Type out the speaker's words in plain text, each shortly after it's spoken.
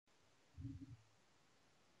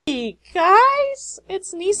Hey guys,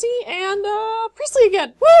 it's NicciKay and Priestley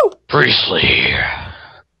again. Woo! Priestley.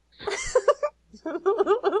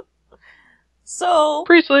 So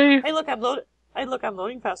Priestley. Hey, look, I'm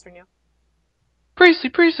loading faster than you.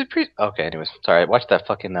 Priestley. Okay, anyways, sorry. I watched that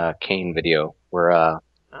fucking Kane video where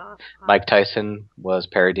Mike Tyson was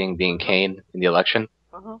parodying being Kane in the election.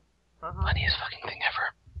 Funniest fucking thing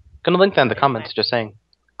ever. Gonna link that in the comments. Just saying,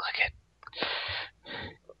 click it.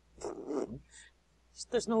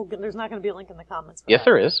 There's not going to be a link in the comments. Yes,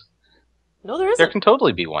 there is. No, there isn't. There can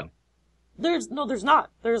totally be one. There's not.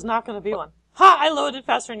 There's not going to be one. Ha! I loaded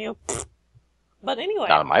faster than you. But anyway.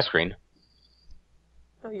 Not on my screen.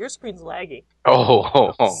 Oh, your screen's laggy.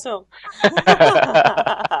 Oh. So.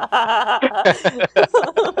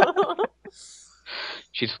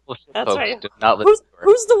 She's full of shit, That's folks. right. Do not listen to her.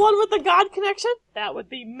 Who's the one with the God connection? That would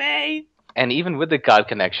be May. And even with the God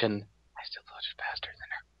connection, I still loaded faster than her.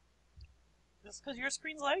 Just because your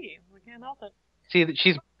screen's laggy. We can't help it. See,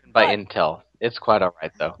 she's by Intel. It's quite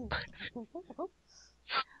alright, though.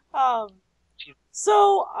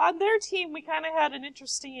 So, on their team, we kind of had an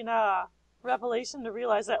interesting revelation to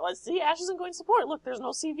realize that, see, Ash isn't going support. Look, there's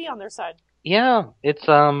no CV on their side. Yeah, it's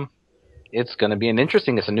gonna be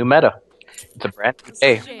it's a new meta. It's a brand new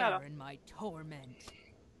day. In my torment.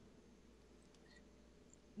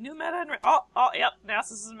 New meta and... yep,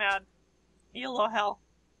 Nasus is mad. Yellow hell.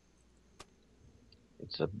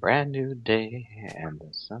 It's a brand new day, and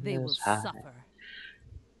the sun They will is high. suffer.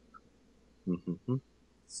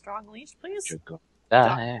 Strong leash, please. You're gonna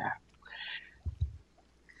die.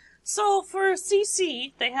 So, for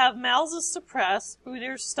CC, they have Mal's Suppress,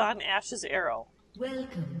 Booter's Stun, Ash's Arrow.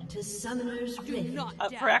 Welcome to Summoner's Rift.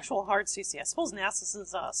 For actual hard CC. I suppose Nasus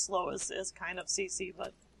is slow is kind of CC,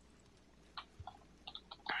 but...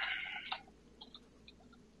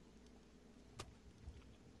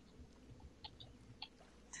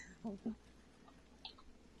 You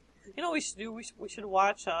know what we should do? We should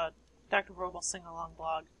watch Dr. Robo sing-along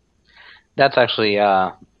blog. That's actually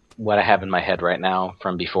what I have in my head right now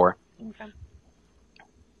from before. Okay.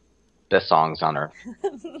 Best songs on Earth.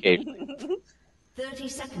 30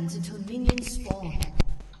 seconds until minions spawn.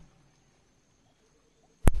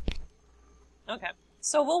 Okay,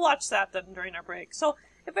 so we'll watch that then during our break. So,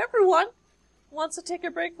 if everyone wants to take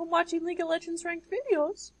a break from watching League of Legends ranked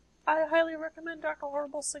videos, I highly recommend Dr.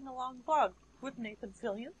 Horrible Sing-Along blog with Nathan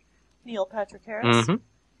Fillion, Neil Patrick Harris,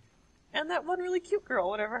 and that one really cute girl,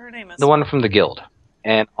 whatever her name is. The one from the Guild.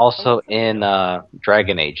 And also in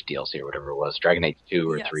Dragon Age DLC or whatever it was. Dragon Age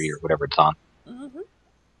 2 or 3 or whatever it's on.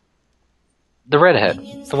 The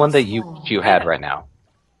redhead. The one that you had right now.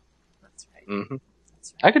 That's right.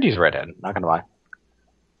 That's right. I could use redhead, not gonna lie.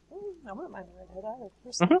 I wouldn't mind a redhead either,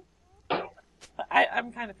 personally.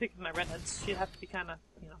 I'm kind of picking my redheads. She'd have to be kind of,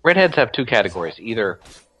 Redheads have two categories. Either,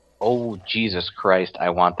 oh, Jesus Christ, I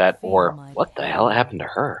want that, or, what the hell happened to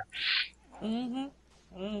her?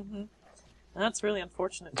 That's really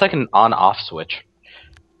unfortunate. It's like an on-off switch.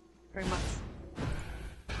 Very much.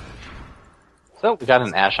 So, we got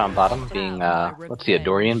an Ashe on bottom being, let's see, a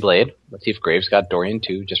Dorian Blade. Let's see if Graves got Dorian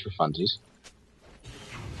too, just for funsies.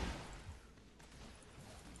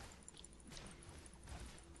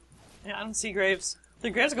 Yeah, I don't see Graves.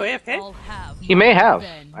 Did Graves go AFK? He may have.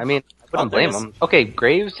 I mean, I wouldn't blame him. Okay,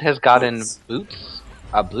 Graves has gotten boots,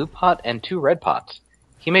 a blue pot, and 2 red pots.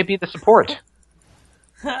 He may be the support.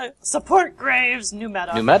 Support Graves! New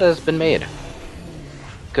meta. New meta has been made.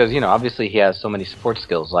 Because, obviously he has so many support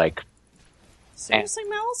skills, like... Seriously,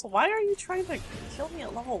 Malice? Why are you trying to kill me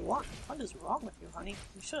at level 1? What is wrong with you, honey?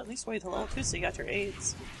 You should at least wait till level 2 so you got your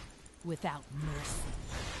AIDS. Without mercy.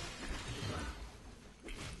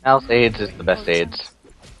 Alice AIDS is the best AIDS.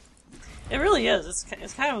 It really is.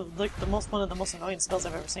 It's kind of like one of the most annoying spells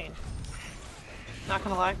I've ever seen. Not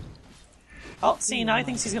gonna lie. Oh, see, now he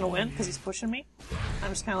thinks he's gonna win because he's pushing me. I'm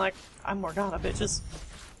just kind of like, I'm Morgana, bitches.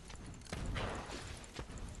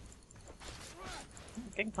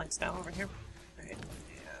 Gangplank's down over here. Right.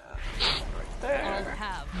 Yeah. Right there.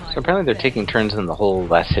 So apparently they're taking turns in the whole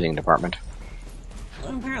last hitting department.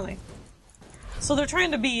 Apparently. So they're trying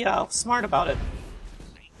to be smart about it.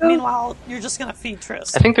 Meanwhile, you're just gonna feed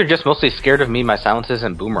Triss. I think they're just mostly scared of me, my silences,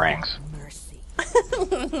 and boomerangs.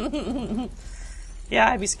 Yeah,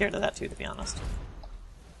 I'd be scared of that too, to be honest.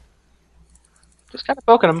 Just kind of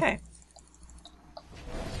poking them. Okay.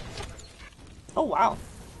 Oh, wow.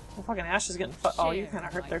 The fucking Ashe is getting oh, you kind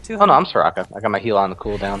of hurt there too. Oh no, I'm Soraka. I got my heal on the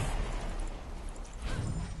cooldown.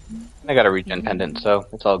 I got a regen pendant, so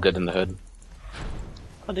it's all good in the hood.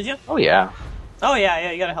 Oh, did you? Oh yeah. Oh yeah,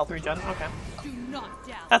 you got a health regen. Okay.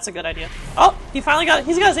 That's a good idea. Oh, he's got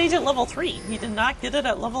his age at level 3. He did not get it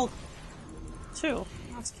at level 2.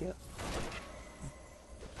 That's cute.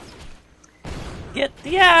 Get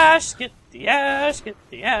the ash, get the ash, get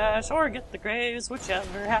the ash, or get the graves,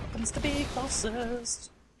 whichever happens to be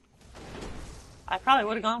closest. I probably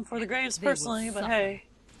would have gone for the graves personally, but hey.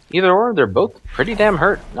 Either or, they're both pretty damn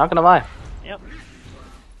hurt, not gonna lie. Yep.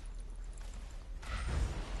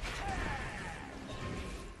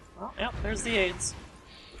 Well, yep, there's the AIDS.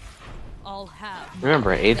 I'll have.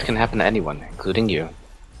 Remember, AIDS can happen to anyone, including you.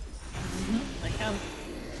 They can.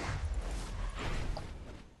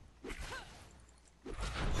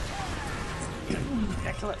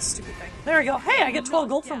 Yeah, kill that stupid thing. There we go. Hey, I get 12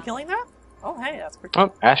 gold from killing that? Oh, hey, that's pretty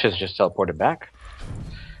cool. Oh, Ash has just teleported back.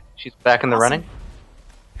 She's back in the running.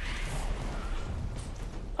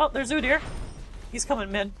 Oh, there's Udyr. He's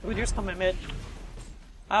coming mid. Udyr's coming mid.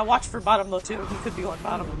 Watch for bottom though too. He could be going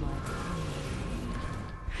bottom.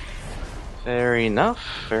 Fair enough,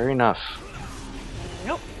 fair enough.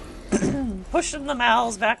 Nope. Pushing the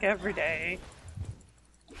Mal's back every day.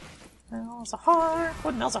 Malzahar.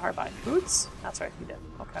 What did Malzahar buy? Boots? That's right, he did.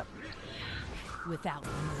 Okay. Without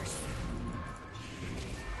mercy.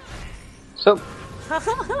 So,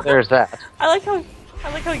 there's that. I like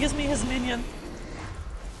how he gives me his minion.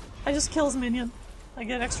 I just kill his minion. I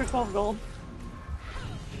get extra 12 gold.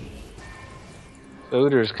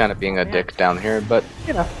 Udyr's kind of being a dick down here, but,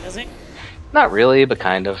 you know. Is he? Not really, but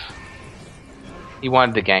kind of. He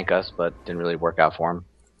wanted to gank us, but didn't really work out for him.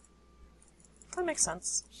 That makes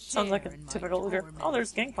sense. Sounds like a typical Udyr. Oh,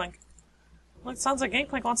 there's Gangplank. Look, sounds like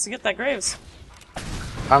Gangplank wants to get that Graves.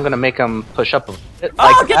 I'm gonna make him push up a bit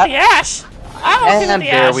Oh, like get that. the Ash! I don't get And the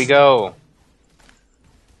there Ash! we go.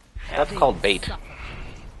 That's called bait.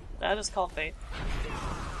 That is called bait.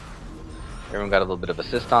 Everyone got a little bit of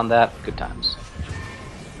assist on that. Good times.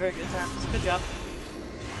 Very good times. Good job.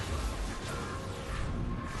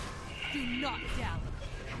 Do not doubt.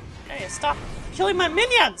 Hey, stop killing my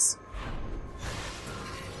minions!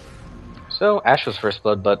 So, Ash was first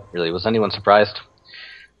blood, but really, was anyone surprised?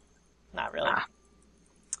 Not really.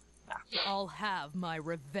 I'll have my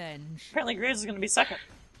revenge. Apparently Graves is going to be second.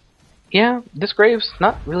 Yeah, this Graves,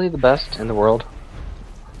 not really the best in the world.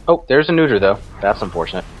 Oh, there's a neuter, though. That's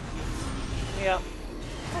unfortunate. Yeah.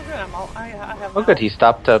 Oh, good. I have. Oh, good. He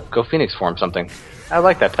stopped to go Phoenix form something. I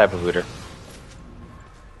like that type of looter.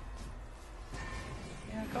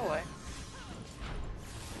 Yeah, go away.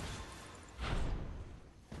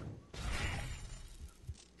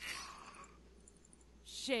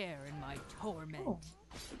 Share in my torment. Oh.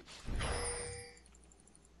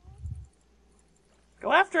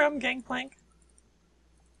 Go after him, Gangplank.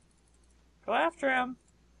 Go after him.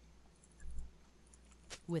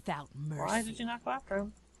 Without mercy. Why did you not go after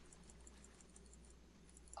him?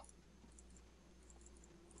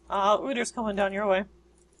 Udyr's coming down your way.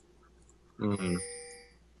 Mm-hmm.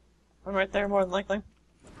 I'm right there, more than likely.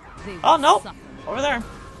 They Oh, will nope! suffer. Over there.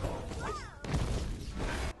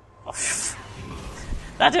 Oh,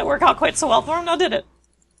 that didn't work out quite so well for him, now did it?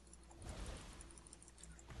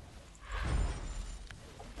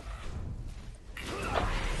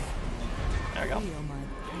 There we go. Feel my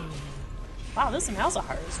pain. Wow, this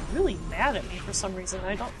Malzahar is really mad at me for some reason.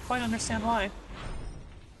 I don't quite understand why.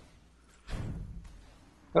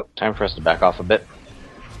 Oh, time for us to back off a bit.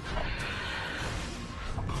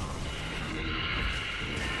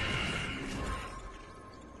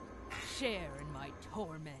 Share in my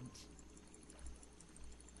torment.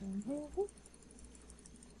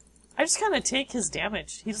 I just kind of take his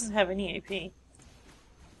damage. He doesn't have any AP.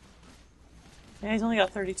 Yeah, he's only got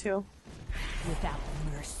 32. Without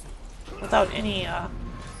mercy. Without any, it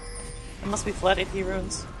must be flat AP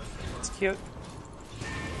runes. It's cute.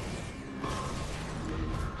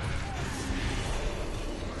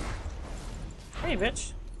 Hey,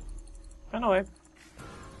 bitch. Run away.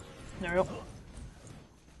 There we go.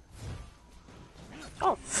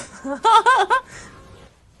 Oh.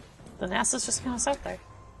 The NASA's just kind of sat there.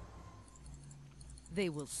 They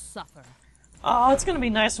will suffer. Oh, it's gonna be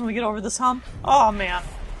nice when we get over this hump. Oh, man.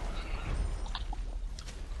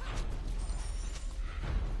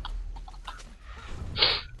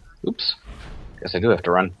 Oops. Guess I do have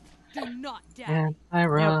to run. Do not doubt. And I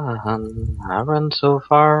run so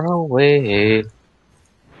far away.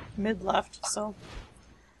 Mid left, so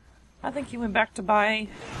I think he went back to buy.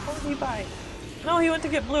 What did he buy? No, he went to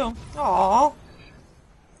get blue. Aww.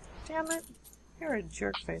 Damn it. You're a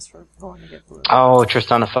jerk face for going to get blue. Oh,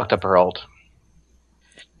 Tristana fucked up her ult.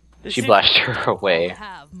 Did She blasted her away.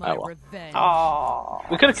 Have my Oh, well. revenge. Aww.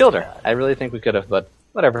 We could have killed her. I really think we could have, but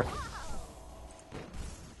whatever.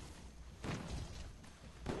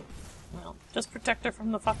 Well, just protect her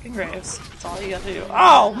from the fucking graves. That's all you gotta do.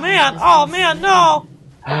 Oh man! Oh man, no!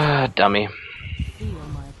 Ah, dummy.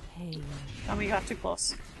 Oh, we got too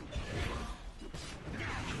close.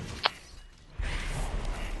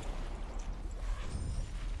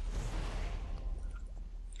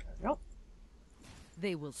 Nope.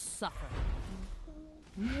 They will suffer.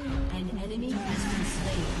 An enemy has been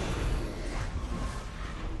slain.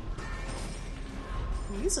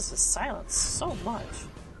 He uses his silence so much.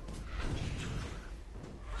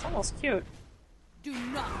 It's almost cute. Do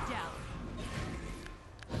not doubt.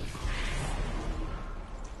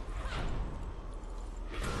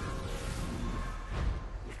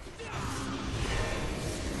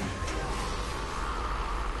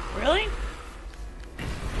 Really?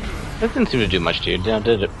 That didn't seem to do much to you, did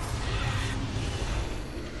it? Of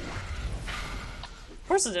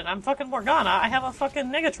course it did. I'm fucking Morgana. I have a fucking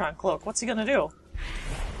Negatron cloak. What's he gonna do?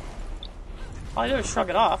 All I do is shrug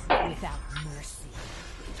it off. Without mercy.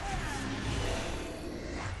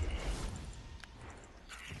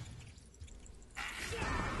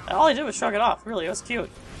 All I did was shrug it off. Really, it was cute.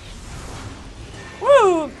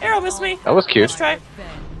 Woo! Arrow missed me! That was cute. Let's try.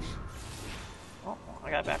 Revenge. Oh,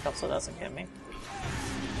 I gotta back up so it doesn't hit me.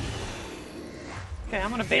 Okay, I'm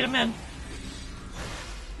gonna bait him in.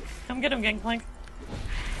 Come get him, Gangplank.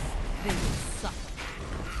 They will suffer.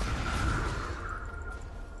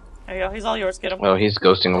 There you go, he's all yours, get him. Well, he's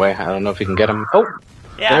ghosting away. I don't know if we can get him. Oh!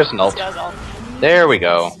 Yeah, there's an ult. this guy's ult. There we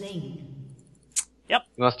go. Slain. Yep.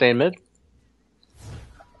 You want to stay in mid?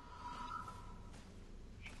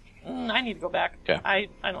 I need to go back. Okay.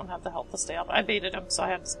 I don't have the health to stay up. I baited him, so I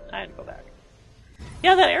had to go back.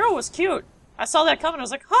 Yeah, that arrow was cute. I saw that coming, I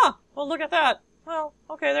was like, huh, well look at that. Well,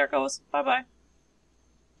 okay, there it goes. Bye-bye.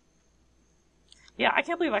 Yeah, I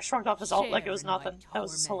can't believe I shrugged off his ult like it was nothing. That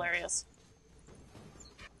was hilarious.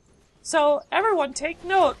 So, everyone take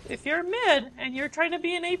note, if you're mid and you're trying to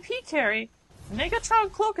be an AP carry,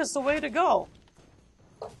 Negatron Cloak is the way to go.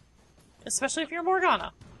 Especially if you're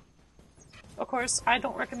Morgana. Of course, I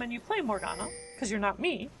don't recommend you play Morgana, because you're not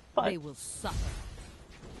me, but They will suffer.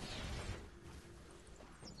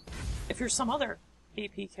 if you're some other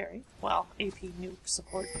AP carry, well, AP nuke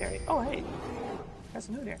support carry. Oh, hey, there's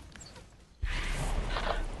a nude here.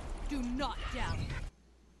 Do not doubt.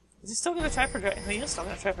 Is he still gonna try for Dragon? He is still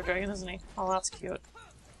gonna try for Dragon, isn't he? Oh, that's cute.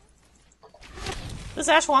 This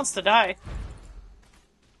Ashe wants to die.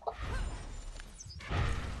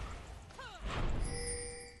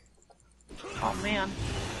 Oh, man.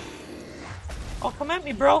 Oh, come at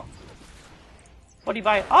me, bro. What'd he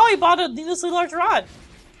buy? Oh, he bought a needlessly large rod.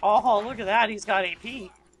 Oh, look at that. He's got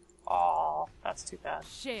AP. Oh, that's too bad.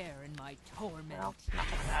 Share in my torment. Well, not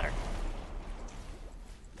gonna matter.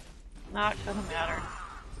 Not gonna matter.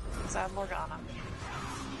 Because I'm Morgana.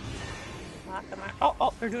 Not gonna matter.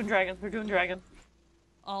 Oh, they're doing dragon. They're doing dragon.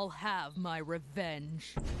 I'll have my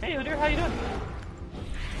revenge. Hey, Udyr, how you doing?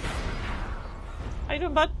 How you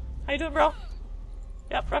doing, bud? How you doing, bro?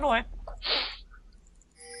 Yep, run away.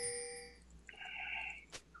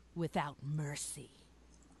 Without mercy.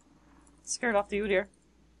 Scared off the Udyr.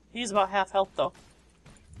 He's about half health, though.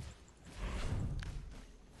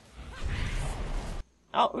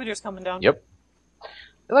 Oh, Udyr's coming down. Yep.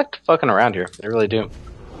 They like fucking around here. They really do.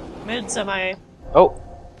 Mid semi. Oh!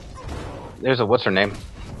 There's a what's her name?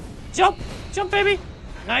 Jump! Jump, baby!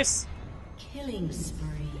 Nice. Killing spree.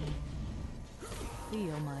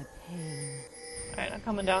 Feel my pain. Alright, I'm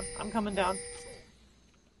coming down. I'm coming down.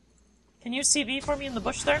 Can you CV for me in the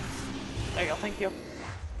bush there? There you go, thank you.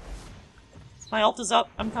 My ult is up.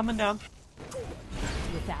 I'm coming down.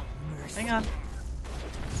 Without mercy. Hang on.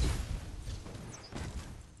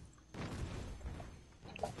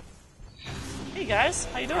 Hey guys,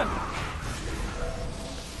 how you doing?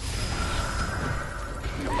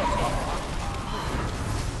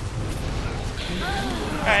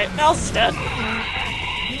 Alright, Nels is dead.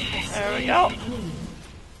 There we go.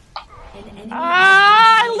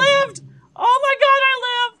 Ah, I lived! Oh my god, I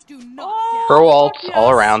lived! Do not Oh, Pro ults yes. all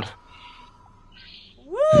around.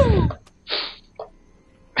 Woo!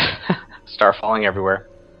 Star falling everywhere.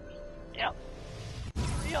 Yep.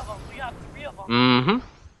 3 of them. We got 3 of them. Mm-hmm.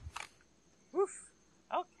 Oof.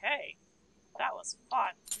 Okay. That was fun.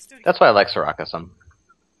 Let's do it That's why I like Soraka some.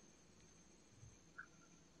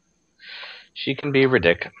 She can be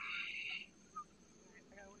ridiculous.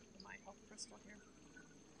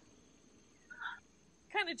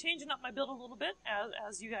 Kind of changing up my build a little bit,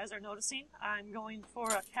 as you guys are noticing. I'm going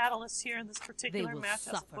for a catalyst here in this particular will match as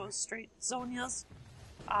suffer. opposed to straight Zhonya's.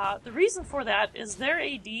 The reason for that is their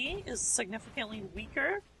AD is significantly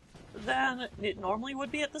weaker than it normally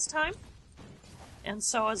would be at this time. And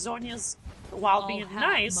so as Zhonya's, while I'll being have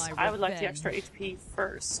nice, my I would like the extra revenge. HP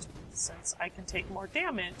first, since I can take more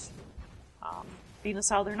damage, being as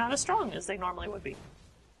how they're not as strong as they normally would be.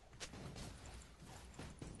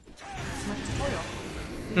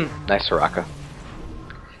 Nice Soraka.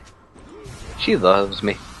 She loves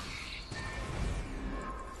me.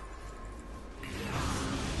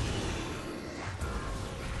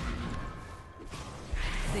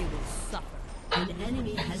 They will suffer. An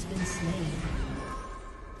enemy has been slain.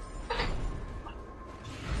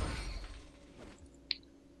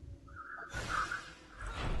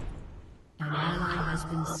 An ally has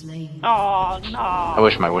been slain. Oh, no. I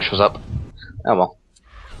wish my wish was up. Oh well.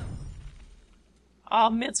 Oh,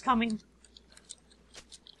 mid's coming.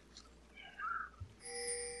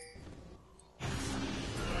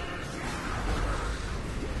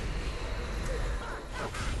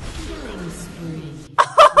 Killing spree.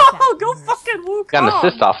 Oh, go fucking Wukong! Got an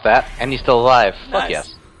assist off that, and he's still alive. Fuck Nice.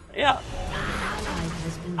 yes. Yeah. Ally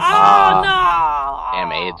has been Oh, no!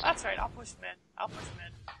 Damn AIDS. That's right, I'll push mid. I'll push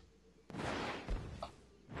mid.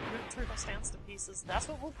 Rip Turtle stands to pieces. That's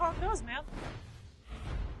what Wukong does, man.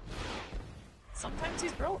 Sometimes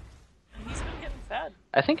he's broke, and he's been getting fed.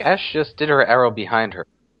 I think Ash just did her arrow behind her.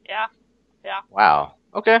 Yeah. Yeah. Wow.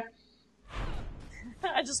 Okay.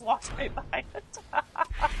 I just walked right by it.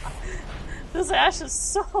 This Ash is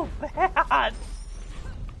so bad.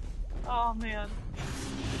 Oh, man.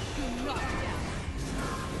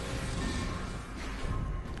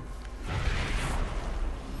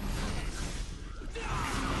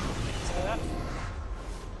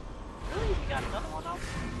 Really? We got another one up?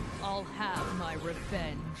 I'll have my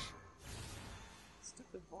revenge.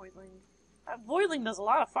 Stupid Voidling. That Voidling does a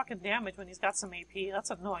lot of fucking damage when he's got some AP. That's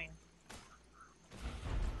annoying.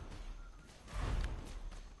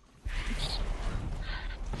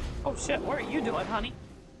 Oh shit, what are you doing, honey?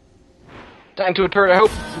 Dying to a turret, I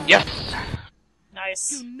hope. Yes!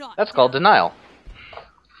 Nice. Do not. That's called denial.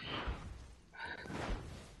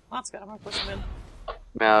 That's good, I'm gonna push him in.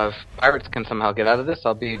 Now, if pirates can somehow get out of this,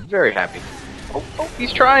 I'll be very happy. Oh,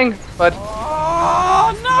 he's trying, but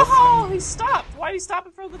Oh no! He stopped! Why did he stop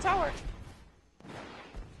in front of the tower?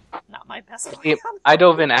 Not my best plan. I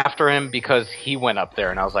dove in after him because he went up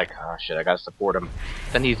there, and I was like, oh shit, I gotta support him.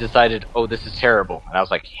 Then he decided, oh, this is terrible. And I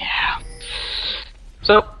was like, yeah.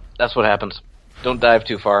 So, that's what happens. Don't dive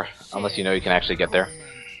too far, unless you know you can actually get there.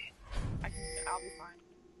 I'll be fine.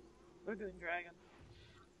 We're doing dragon.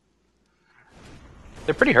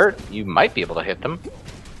 They're pretty hurt. You might be able to hit them.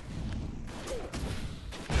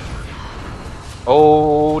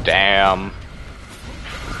 Oh, damn. You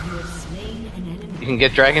have slain an enemy. You can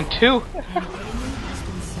get dragon too. An enemy has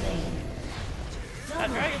been slain. Got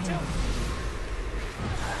dragon too.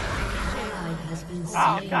 Ally has been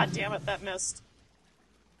Oh, slain. god damn it, that missed.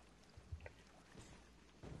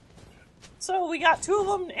 So we got two of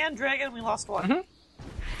them and dragon, we lost one. Mhm.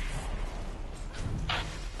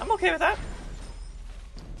 I'm okay with that.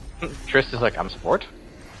 Triss is like, I'm support.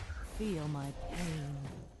 Feel my pain.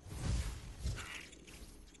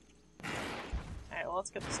 Alright, well, let's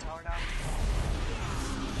get this tower down.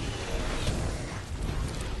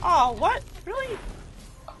 Oh, what? Really?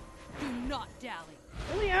 Do not dally.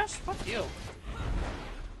 Really, Ash? Fuck you.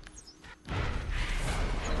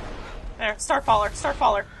 There, Starfaller,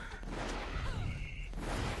 Starfaller.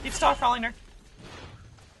 Keep Starfalling her.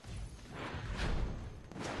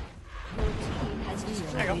 Your team has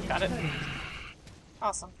destroyed There you a go, got it. turret.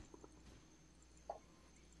 Awesome.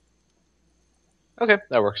 Okay,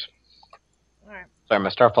 that works. Alright. Sorry, my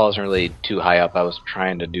starfall isn't really too high up. I was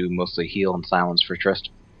trying to do mostly heal and silence for Trist.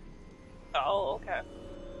 Oh, okay.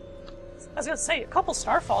 I was gonna say, a couple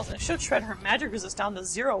Starfalls and it should shred her magic resist down to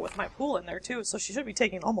 0 with my pool in there too, so she should be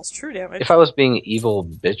taking almost true damage. If I was being evil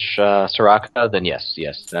bitch Soraka, then yes,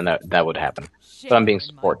 then that would happen. But I'm being Share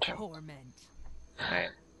in my support. torment. Alright.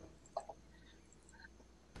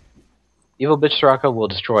 Evil bitch Soraka will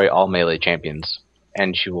destroy all melee champions,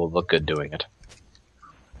 and she will look good doing it.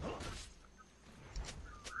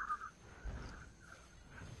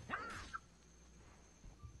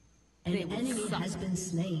 An enemy has been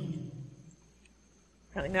slain.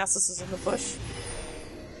 I think Nasus is in the bush.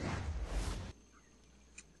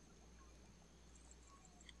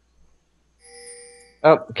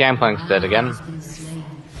 Oh, Gangplank's dead again. Has been slain.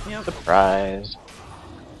 Yep. Surprise.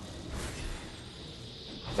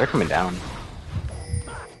 They're coming down.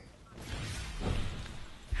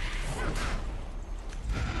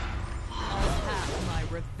 I'll have my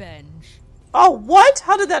revenge. Oh, what?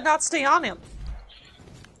 How did that not stay on him?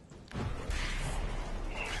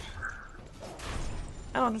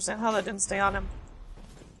 I don't understand how that didn't stay on him.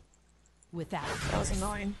 Without That was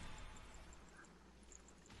annoying.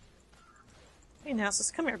 Hey,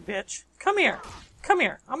 Nasus, come here, bitch. Come here. Come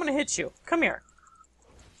here. I'm gonna hit you. Come here.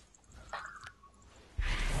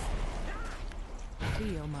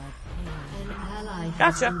 feel my pain. An ally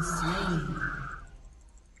has Gotcha. been slain.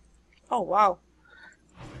 Oh, wow.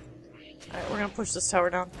 Alright, we're gonna push this tower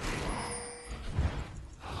down.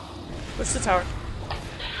 Push the tower.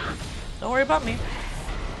 Don't worry about me.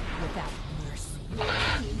 Without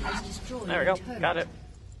mercy. Has destroyed There we go. a turret. Got it.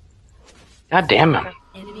 God damn it.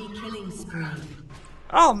 Enemy killing spree.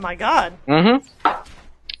 Oh my god. Mm-hmm.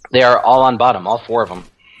 They are all on bottom, all 4 of them.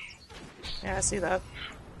 Yeah, I see that.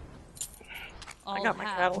 I'll got my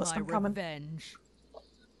have catalyst, my I'm coming. revenge.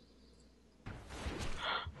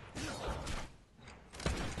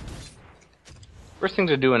 First thing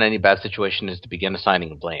to do in any bad situation is to begin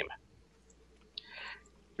assigning blame.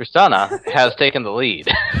 Tristana has taken the lead.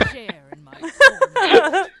 Share in my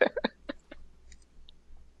torment.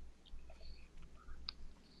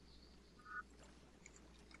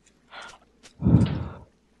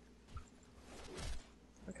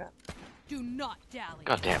 Okay. Do not dally.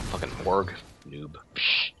 Goddamn fucking org noob.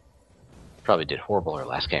 Psh. Probably did horrible her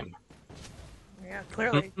last game. Yeah,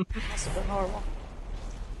 clearly. Must have been horrible.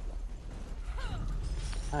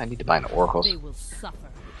 I need to buy an oracles. They will suffer.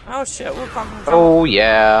 Oh shit, we'll come. Oh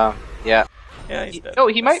yeah, yeah. Yeah, he's dead. No,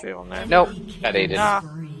 he might. There's 2 of them there. No, got aided. Nah.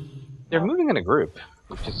 They're moving in a group,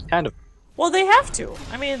 which is kind of. Well, they have to.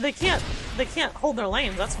 I mean, they can't hold their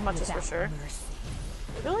lanes, that's much is for Without sure. mercy.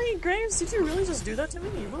 Really, Graves? Did you really just do that to me?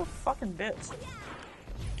 You little fucking bitch.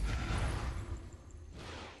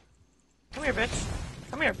 Come here, bitch.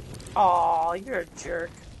 Come here. Aw, you're a jerk.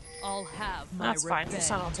 I'll have my That's fine. revenge.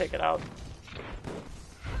 Just I'll take it out.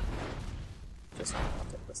 Just I'll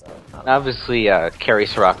take this out. Obviously, Carrie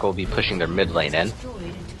Soraka will be pushing their mid lane in. Destroyed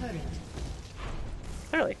a turret.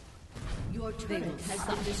 Clearly. Your turret has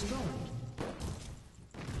been destroyed.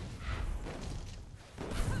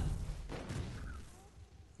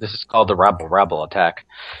 This is called the rabble attack.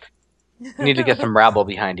 You need to get some rabble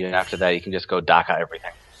behind you, and after that, you can just go Daka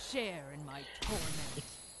everything. Share in my torment.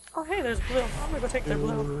 Oh, hey, there's blue. I'm gonna go take their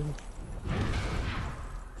blue.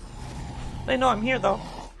 They know I'm here, though.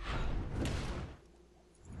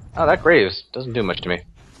 Oh, that Graves doesn't do much to me.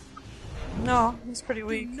 No, he's pretty Do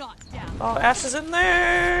weak. not dally. Oh, Ash is in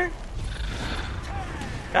there!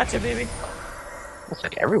 Gotcha, baby. Looks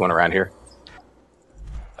like everyone around here.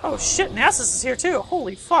 Oh shit, Nasus is here too.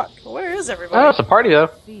 Holy fuck. Where is Oh, everybody? it's a party though.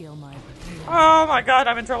 Feel my pain. Oh my god,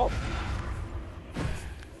 I'm in trouble.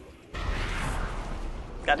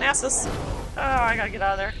 Got Nasus. Oh, I gotta get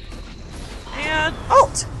out of there. And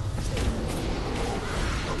ult!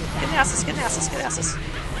 Get Nasus, get Nasus, get Nasus.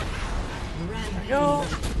 There we go.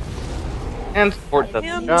 And support the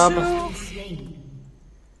Him job. too. Slain.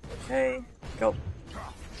 Okay, go.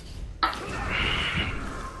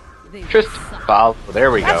 They will Trist, suffer. follow.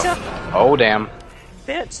 There we go. Gotcha. Oh damn.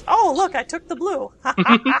 Bitch. Oh, look, I took the blue.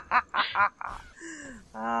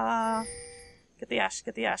 Get the Ash,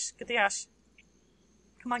 get the Ash, get the Ash.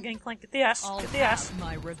 Come on, Gangplank, get the Ash, I'll get the Ash. have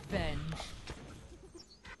my revenge.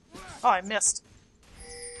 Oh, I missed.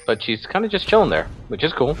 But she's kind of just chilling there, which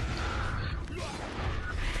is cool.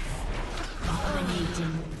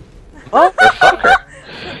 Dominating. Well, fuck her.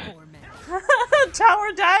 Torment.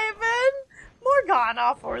 Tower Diamond!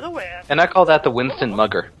 Morgana for the win. And I call that the Winston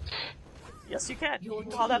Mugger. Yes, you can. You Your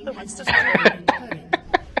can call that the team has Winston. destroyed a turret.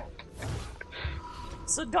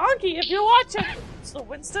 So, Donkey, if you're watching, it's the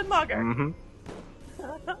Winston Mugger. Mm-hmm.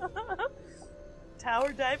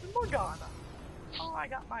 Tower Diamond Morgana. Oh, I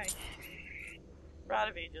got my Rod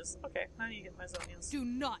of Ages. Okay, now you get my Zonians. Do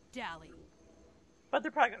not dally. But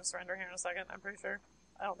they're probably gonna surrender here in a second, I'm pretty sure.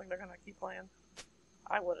 I don't think they're gonna keep playing.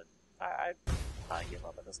 I wouldn't. I'd probably give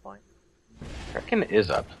up at this point. Kraken is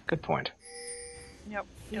up. Good point. Yep.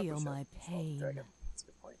 Feel we should. my pain. Dragon. That's a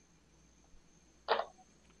good point.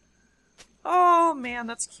 Oh man,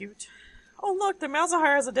 that's cute. Oh look, their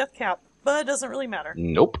Malzahar has a death cap, but it doesn't really matter.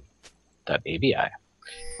 Nope. That ABI.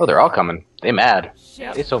 Oh, they're all coming. They mad.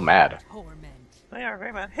 Share They so mad. torment. They are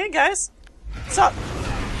very mad. Hey guys! What's up?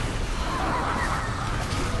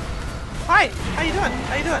 Hi! How you doing?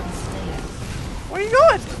 How you doing? Where are you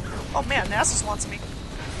going? Oh man, Nasus wants me.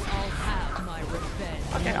 I'll have my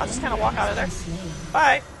revenge. Okay, I'll just kind of walk out of there.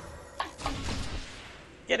 Bye!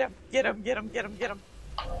 Get him, get him, get him, get him, get him.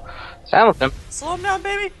 Silence him. Slow him down,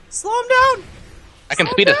 baby! Slow him down! I can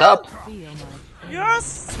Slow speed him us down! up. Feel my pain. Yes!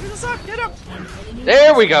 Speed us up, get him!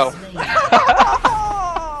 There we go.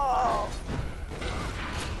 Oh!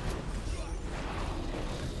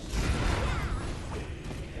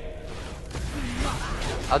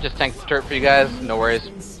 I'll just tank the turret for you guys. No worries.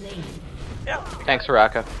 Yeah, Thanks,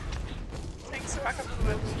 Soraka. thanks, Soraka, for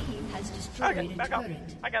the win. Team has destroyed Okay, a back up.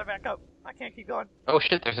 turret. I gotta back up. I can't keep going. Oh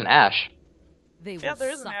shit, there's an Ash. They will Yeah, there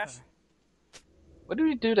is an suffer. Ash. What do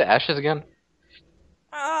we do to Ashes again?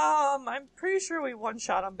 I'm pretty sure we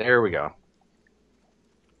one-shot him. There we go.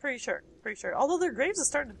 Pretty sure. Pretty sure. Although their Graves is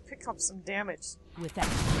starting to pick up some damage. Without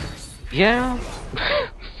mercy. Yeah.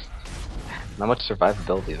 Not much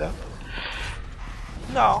survivability though.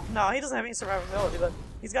 No, he doesn't have any survivability, but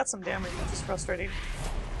he's got some damage, which is frustrating.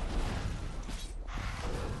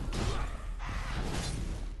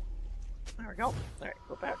 There we go. Alright,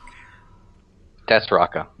 go back. That's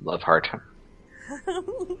Soraka. Love heart.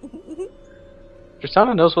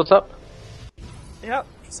 Tristana knows what's up. Yep,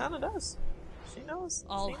 Tristana does. She knows.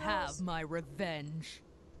 I'll she knows. have my revenge.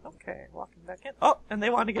 Okay, walking back in. Oh, and they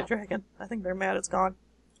want to get Dragon. I think they're mad it's gone.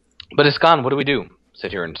 But it's gone. What do we do?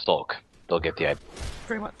 Sit here and sulk. They'll get the idea.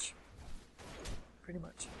 Pretty much. Pretty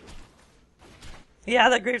much. Yeah,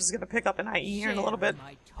 that Graves is going to pick up an IE here in a little bit.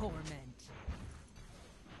 My torment.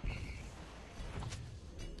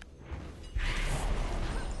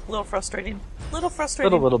 A little frustrating.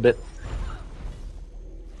 Little bit.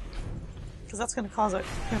 Because that's going to cause a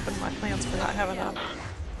crimp in my plans for not having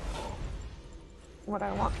what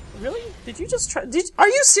I want. Really? Did you just try? Are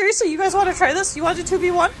you seriously? You guys want to try this? You want to do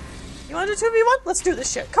 2v1? You want to do 2v1? Let's do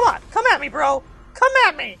this shit. Come on. Come at me, bro. Come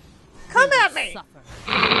at me. Come at me.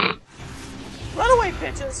 Suffer. Run away,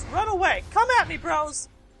 bitches. Run away. Come at me, bros.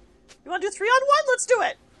 You want to do 3-on-1? Let's do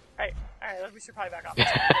it. Alright, we should probably back off.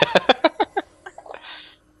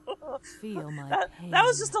 Feel my pain. That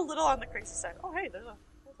was just a little on the crazy side. Oh, hey, there's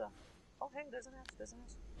an ash.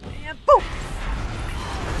 And boom!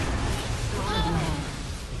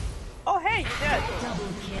 Oh, hey, you're dead.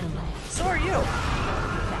 Double kill. So are you.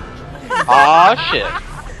 Aw, shit.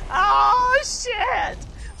 Oh, shit!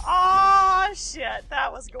 Oh, shit.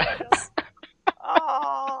 That was gorgeous.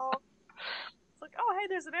 Oh. It's like, oh, hey,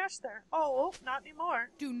 there's an ash there. Oh, not anymore.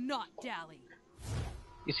 Do not dally.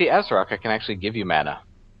 You see, as Soraka can actually give you mana.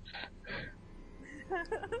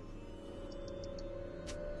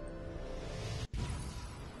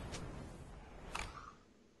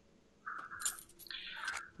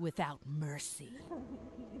 Without mercy.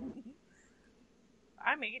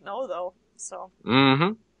 I'm 8-0, though, so.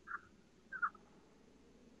 Mm-hmm.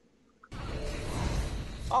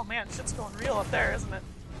 Oh, man, shit's going real up there, isn't it?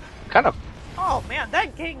 Kind of. Oh, man,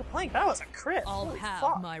 that gangplank, that was a crit. I'll Holy have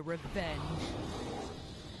fuck. my revenge.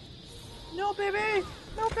 No, baby!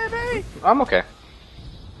 No, baby! I'm okay.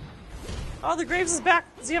 Oh, the Graves is back.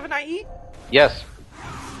 Does he have an IE? Yes.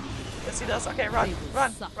 Yes, he does. Okay, run.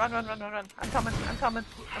 Run. I'm coming. And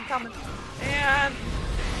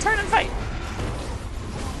turn and fight.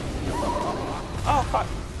 Oh, fuck.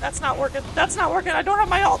 That's not working. I don't have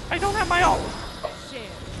my ult. Share.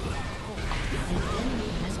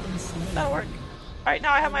 That'll work. Alright,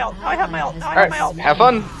 now I have my ult. Alright, have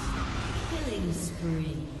fun. Killing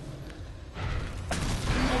spree.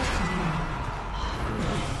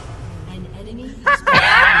 An enemy has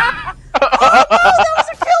been Oh, that was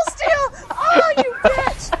a kill steal! Oh, you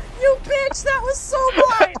bitch! You bitch! That was so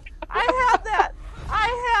blind! I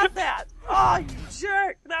had that! Oh, you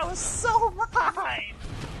jerk! That was so mine!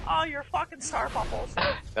 Oh, you're fucking star bubble.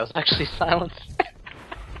 That was actually silence.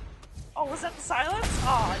 Oh, was that the silence?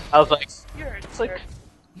 Oh, I was like, you're a like, jerk.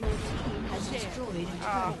 Your team has destroyed a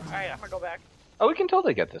Oh, turret. alright, I'm gonna go back. oh, we can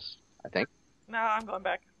totally get this, I think. No, I'm going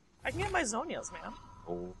back. I can get my Zonias, man.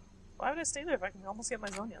 Oh. Why would I stay there if I can almost get my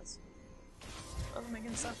Zonias? Doesn't make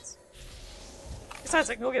any sense. Besides,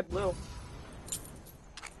 I can go get blue.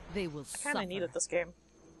 They will I kinda suffer. need it this game.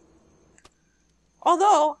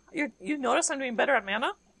 Although, you notice I'm doing better at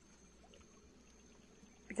mana?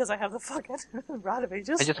 Because I have the fucking Rod of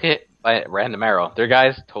Ages. I just get hit by a random arrow. Their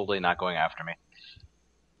guys totally not going after me.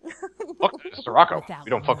 Fuck Soraka. We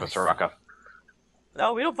don't fuck with Soraka.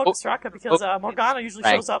 No, we don't fuck with Soraka because Morgana usually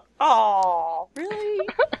Right. shows up. Oh, really?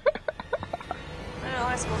 Well,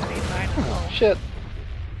 I suppose it ain't mine. Oh. Shit.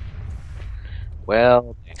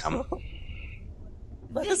 Well, damn.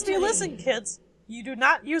 Listen, kids. You do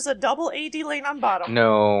not use a double AD lane on bottom.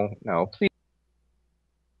 No, please.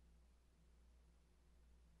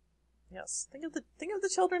 Yes. Think of the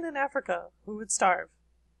children in Africa who would starve.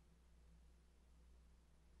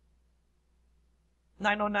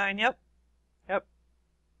 909, yep.